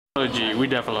Technology we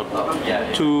developed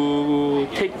to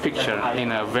take picture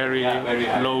in a very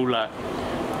low light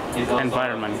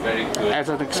environment. As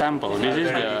an example, this is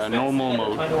the normal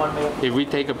mode. If we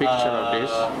take a picture of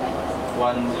this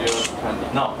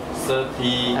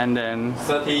and then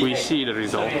we see the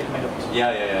result,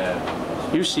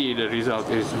 you see the result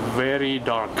is very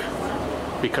dark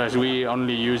because we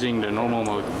only using the normal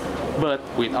mode. But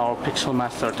with our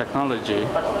PixelMaster technology,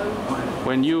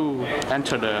 when you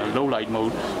enter the low light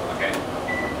mode,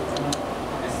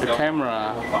 the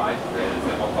camera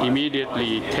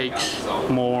immediately takes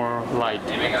more light,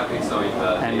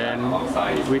 and then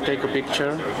we take a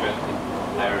picture.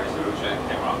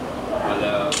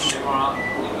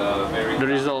 The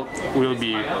result will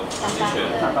be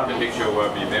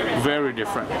very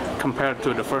different compared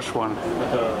to the first one.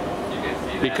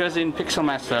 Because in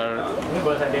PixelMaster,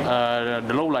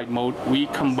 the low light mode, we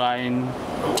combine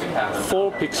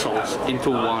 4 pixels into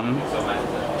one,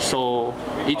 so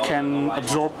it can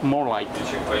absorb more light.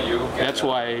 That's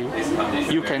why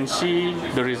you can see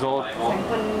the result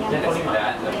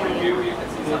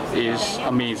is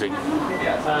amazing.